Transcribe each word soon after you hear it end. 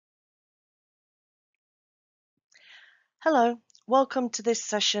Hello, welcome to this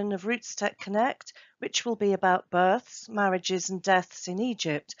session of Roots Tech Connect, which will be about births, marriages and deaths in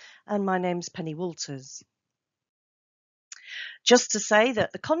Egypt, and my name's Penny Walters. Just to say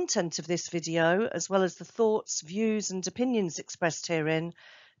that the content of this video, as well as the thoughts, views and opinions expressed herein,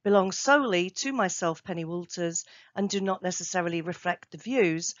 belong solely to myself, Penny Walters, and do not necessarily reflect the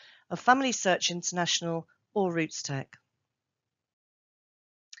views of Family Search International or Roots Tech.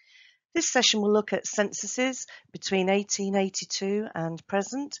 This session will look at censuses between 1882 and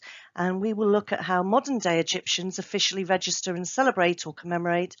present, and we will look at how modern-day Egyptians officially register and celebrate or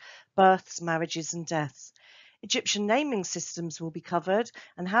commemorate births, marriages and deaths. Egyptian naming systems will be covered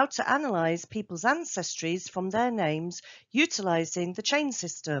and how to analyse people's ancestries from their names utilising the chain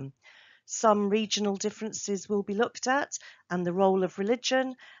system. Some regional differences will be looked at, and the role of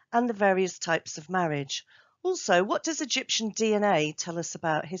religion and the various types of marriage. Also, what does Egyptian DNA tell us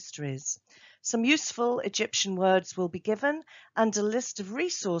about histories? Some useful Egyptian words will be given and a list of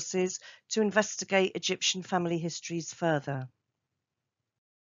resources to investigate Egyptian family histories further.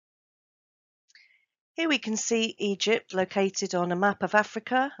 Here we can see Egypt located on a map of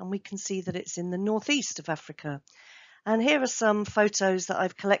Africa, and we can see that it's in the northeast of Africa. And here are some photos that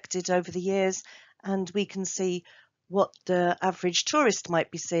I've collected over the years, and we can see what the average tourist might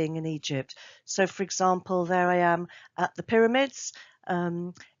be seeing in Egypt. So, for example, there I am at the pyramids,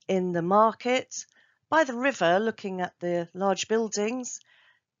 in the market, by the river, looking at the large buildings.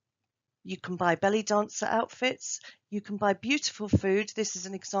 You can buy belly dancer outfits. You can buy beautiful food. This is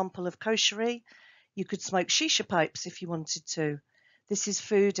an example of koshery. You could smoke shisha pipes if you wanted to. This is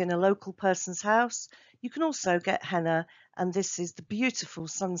food in a local person's house. You can also get henna, and this is the beautiful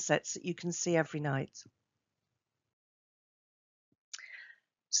sunsets that you can see every night.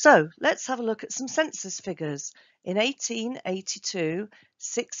 So let's have a look at some census figures. In 1882,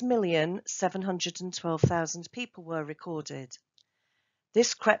 6,712,000 people were recorded.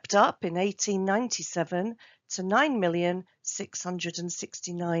 This crept up in 1897 to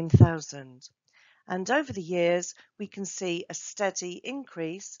 9,669,000. And over the years, we can see a steady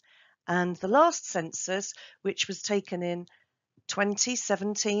increase. And the last census, which was taken in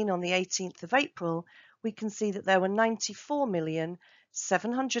 2017 on the 18th of April, we can see that there were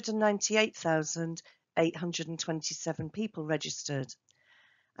 94,798,827 people registered.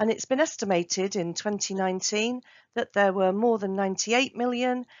 And it's been estimated in 2019 that there were more than 98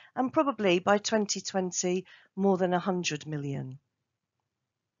 million, and probably by 2020 more than 100 million.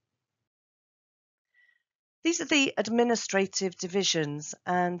 These are the administrative divisions,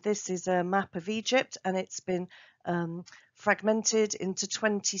 and this is a map of Egypt, and it's been fragmented into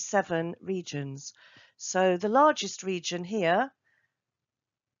 27 regions. So the largest region here,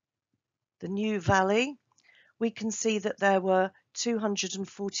 the New Valley, we can see that there were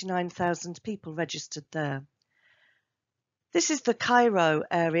 249,000 people registered there. This is the Cairo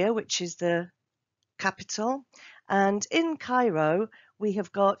area, which is the capital, and in Cairo we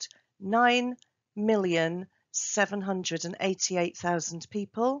have got 9,788,000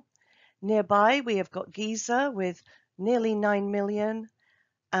 people. Nearby we have got Giza with nearly 9 million,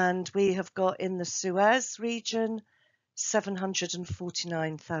 and we have got in the Suez region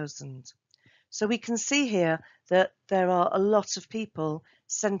 749,000. So we can see here that there are a lot of people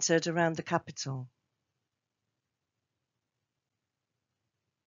centred around the capital.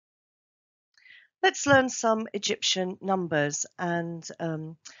 Let's learn some Egyptian numbers, and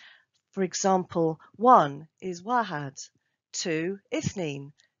for example, 1 is Wahad, 2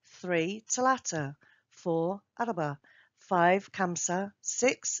 Ithnin, 3 Talata, 4 Araba, 5 Kamsa,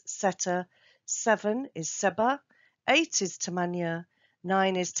 6 Seta, 7 is Seba, 8 is Tamania,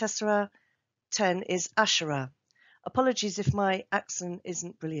 9 is Tessera, 10 is Ashera. Apologies if my accent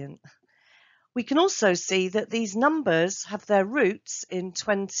isn't brilliant. We can also see that these numbers have their roots in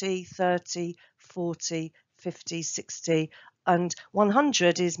 20, 30, 40, 50, 60, and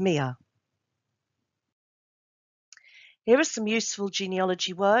 100 is Mia. Here are some useful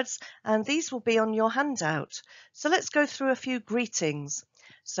genealogy words, and these will be on your handout. So let's go through a few greetings.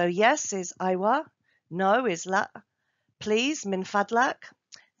 So yes is Aiwa, no is La, please min fadlak,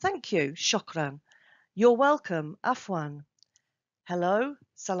 thank you, shukran, you're welcome, afwan, hello,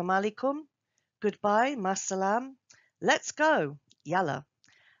 salam alaikum, goodbye, masalam, let's go, yalla,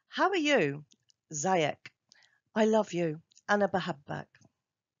 how are you, zayek, I love you, ana bahabbak.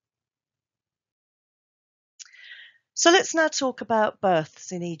 So let's now talk about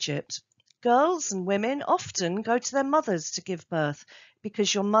births in Egypt. Girls and women often go to their mothers to give birth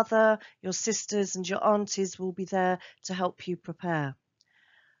because your mother, your sisters and your aunties will be there to help you prepare.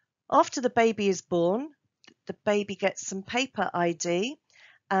 After the baby is born, the baby gets some paper ID,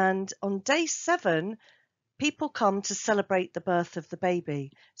 and on day 7, people come to celebrate the birth of the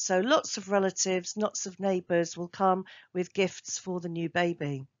baby. So lots of relatives, lots of neighbours will come with gifts for the new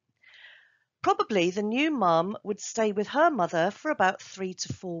baby. Probably the new mum would stay with her mother for about 3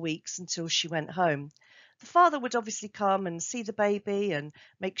 to 4 weeks until she went home. The father would obviously come and see the baby and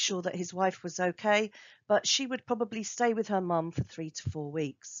make sure that his wife was okay, but she would probably stay with her mum for 3 to 4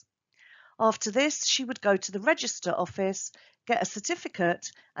 weeks. After this, she would go to the register office, get a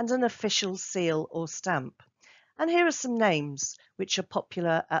certificate and an official seal or stamp. And here are some names which are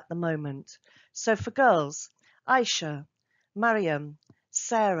popular at the moment. So for girls, Aisha, Mariam,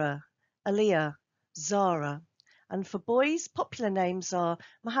 Sarah, Aliyah, Zara. And for boys, popular names are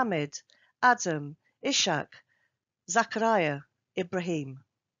Mohammed, Adam, Ishaq, Zachariah, Ibrahim.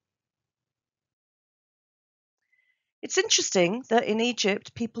 It's interesting that in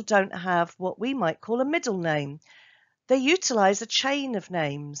Egypt, people don't have what we might call a middle name. They utilise a chain of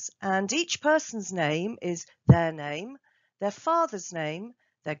names, and each person's name is their name, their father's name,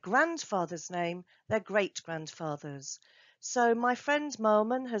 their grandfather's name, their great-grandfather's. So my friend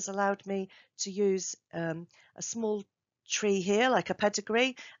Moman has allowed me to use a small tree here, like a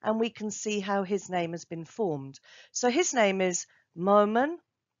pedigree, and we can see how his name has been formed. So his name is Moman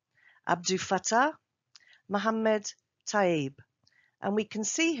Abdul Fattah Mohammed Taib, and we can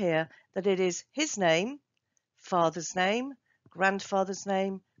see here that it is his name, father's name, grandfather's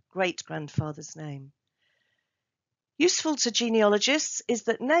name, great-grandfather's name. Useful to genealogists is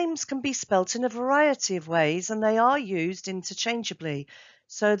that names can be spelt in a variety of ways and they are used interchangeably.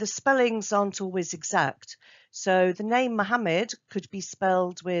 So the spellings aren't always exact. So the name Mohammed could be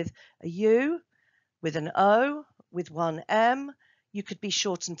spelled with a U, with an O, with one M. You could be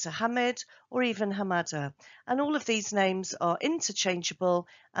shortened to Hamid or even Hamada. And all of these names are interchangeable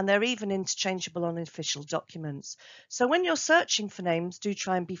and they're even interchangeable on official documents. So when you're searching for names, do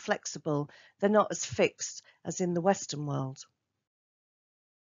try and be flexible. They're not as fixed as in the Western world.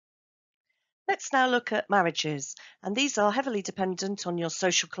 Let's now look at marriages, and these are heavily dependent on your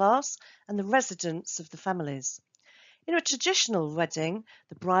social class and the residence of the families. In a traditional wedding,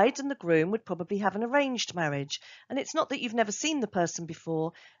 the bride and the groom would probably have an arranged marriage, and it's not that you've never seen the person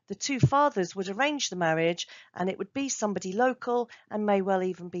before. The two fathers would arrange the marriage, and it would be somebody local and may well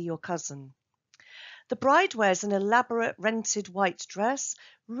even be your cousin. The bride wears an elaborate rented white dress,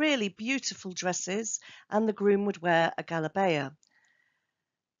 really beautiful dresses, and the groom would wear a galabeya.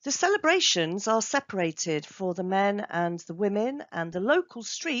 The celebrations are separated for the men and the women, and the local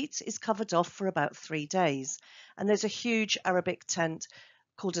street is covered off for about 3 days. And there's a huge Arabic tent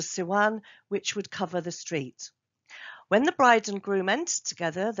called a siwan, which would cover the street. When the bride and groom enter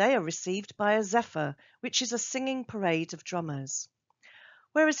together, they are received by a zephyr, which is a singing parade of drummers.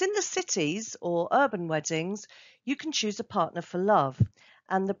 Whereas in the cities or urban weddings, you can choose a partner for love.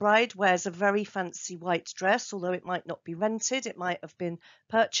 And the bride wears a very fancy white dress, although it might not be rented, it might have been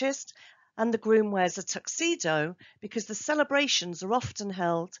purchased. And the groom wears a tuxedo because the celebrations are often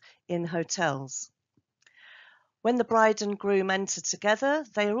held in hotels. When the bride and groom enter together,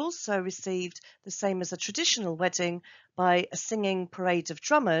 they are also received the same as a traditional wedding by a singing parade of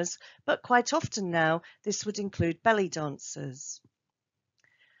drummers, but quite often now this would include belly dancers.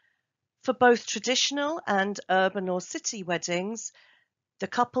 For both traditional and urban or city weddings, the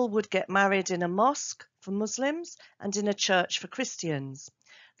couple would get married in a mosque for Muslims and in a church for Christians.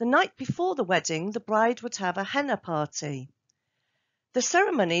 The night before the wedding, the bride would have a henna party. The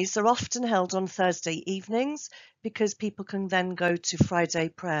ceremonies are often held on Thursday evenings because people can then go to Friday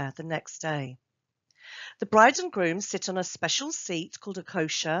prayer the next day. The bride and groom sit on a special seat called a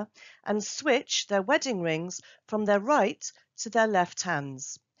kosher and switch their wedding rings from their right to their left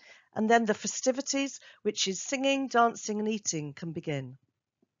hands. And then the festivities, which is singing, dancing and eating, can begin.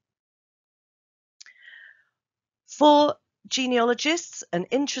 For genealogists, an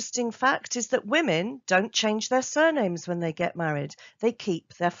interesting fact is that women don't change their surnames when they get married. They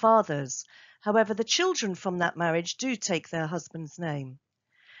keep their father's. However, the children from that marriage do take their husband's name.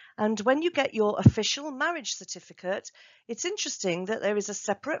 And when you get your official marriage certificate, it's interesting that there is a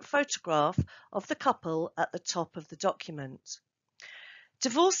separate photograph of the couple at the top of the document.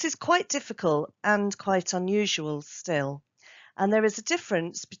 Divorce is quite difficult and quite unusual still. And there is a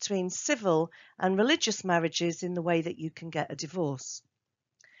difference between civil and religious marriages in the way that you can get a divorce.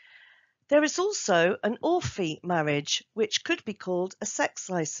 There is also an Orfi marriage, which could be called a sex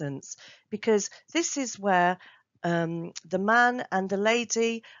license, because this is where the man and the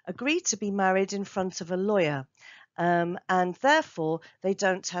lady agree to be married in front of a lawyer, and therefore they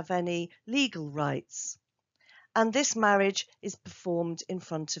don't have any legal rights. And this marriage is performed in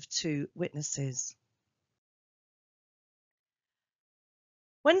front of 2 witnesses.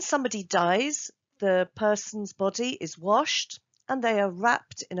 When somebody dies, the person's body is washed and they are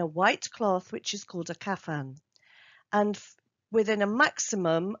wrapped in a white cloth, which is called a kafan. And within a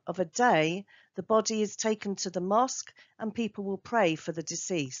maximum of a day, the body is taken to the mosque and people will pray for the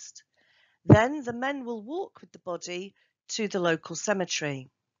deceased. Then the men will walk with the body to the local cemetery.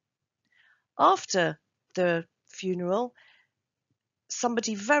 After the funeral,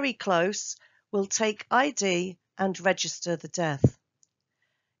 somebody very close will take ID and register the death.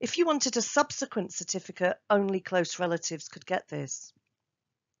 If you wanted a subsequent certificate, only close relatives could get this.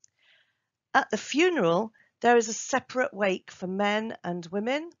 At the funeral, there is a separate wake for men and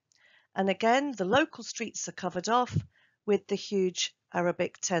women, and again, the local streets are covered off with the huge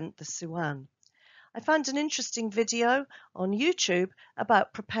Arabic tent, the Suwan. I found an interesting video on YouTube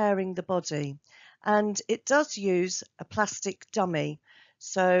about preparing the body, and it does use a plastic dummy.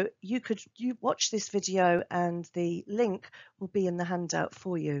 So you watch this video and the link will be in the handout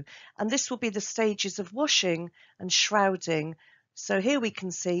for you. And this will be the stages of washing and shrouding. So here we can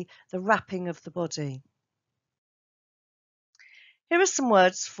see the wrapping of the body. Here are some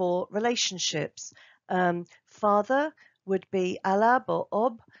words for relationships. Father would be alab or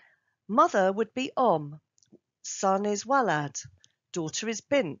ob. Mother would be son is walad, daughter is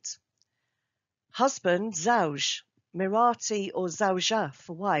bint. Husband, zawj, mirati or zawja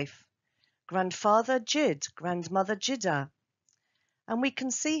for wife. Grandfather, jid, grandmother, jida. And we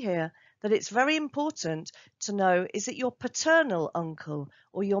can see here that it's very important to know, is it your paternal uncle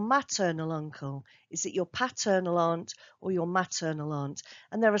or your maternal uncle? Is it your paternal aunt or your maternal aunt?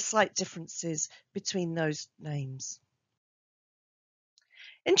 And there are slight differences between those names.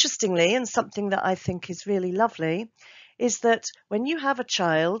 Interestingly, and something that I think is really lovely, is that when you have a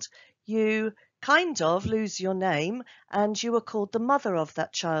child, you kind of lose your name and you are called the mother of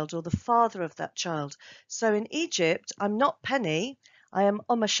that child or the father of that child. So in Egypt, I'm not Penny, I am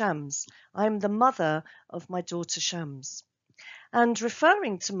Shams. I am the mother of my daughter Shams. And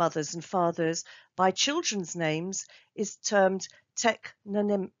referring to mothers and fathers by children's names is termed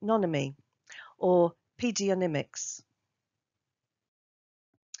technonymy or pedionymics.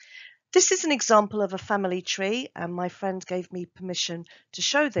 This is an example of a family tree, and my friend gave me permission to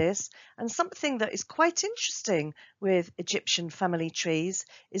show this. And something that is quite interesting with Egyptian family trees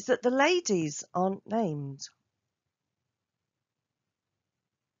is that the ladies aren't named.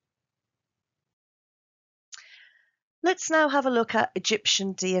 Let's now have a look at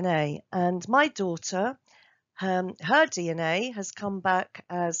Egyptian DNA. And my daughter, her DNA has come back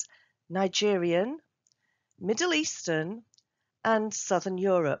as Nigerian, Middle Eastern, and Southern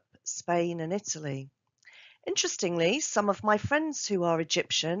Europe, Spain and Italy. Interestingly, some of my friends who are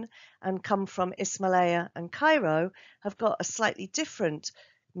Egyptian and come from Ismailia and Cairo have got a slightly different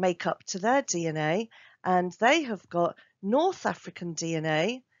makeup to their DNA, and they have got North African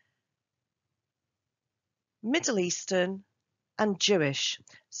DNA, Middle Eastern, and Jewish.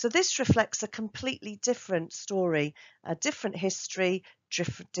 So this reflects a completely different story, a different history,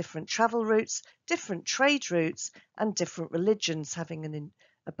 different travel routes, different trade routes, and different religions having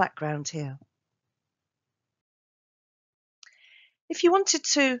a background here. If you wanted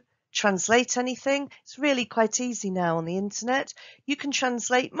to translate anything, it's really quite easy now on the internet. You can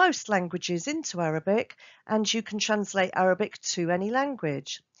translate most languages into Arabic, and you can translate Arabic to any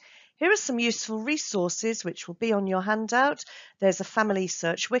language. Here are some useful resources which will be on your handout. There's a family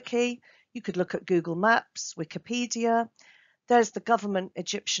search wiki. You could look at Google Maps, Wikipedia. There's the government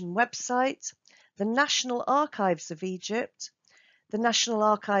Egyptian website, the National Archives of Egypt. The National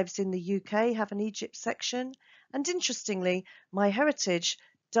Archives in the UK have an Egypt section. And interestingly, MyHeritage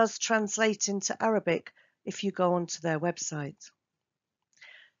does translate into Arabic if you go onto their website.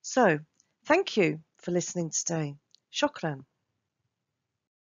 So, thank you for listening today. Shukran.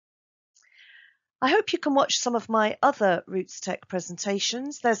 I hope you can watch some of my other Roots Tech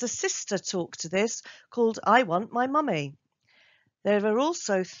presentations. There's a sister talk to this called I Want My Mummy. There are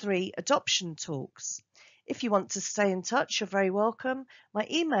also 3 adoption talks. If you want to stay in touch, you're very welcome. My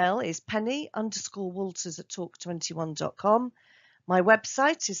email is penny_walters@talk21.com. My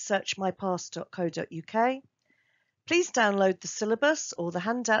website is searchmypast.co.uk. Please download the syllabus or the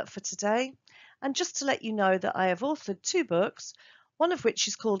handout for today. And just to let you know that I have authored 2 books, one of which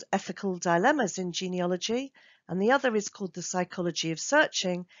is called Ethical Dilemmas in Genealogy, and the other is called The Psychology of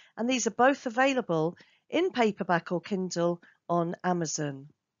Searching, and these are both available in paperback or Kindle on Amazon.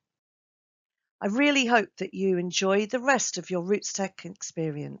 I really hope that you enjoy the rest of your Roots Tech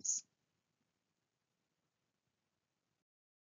experience.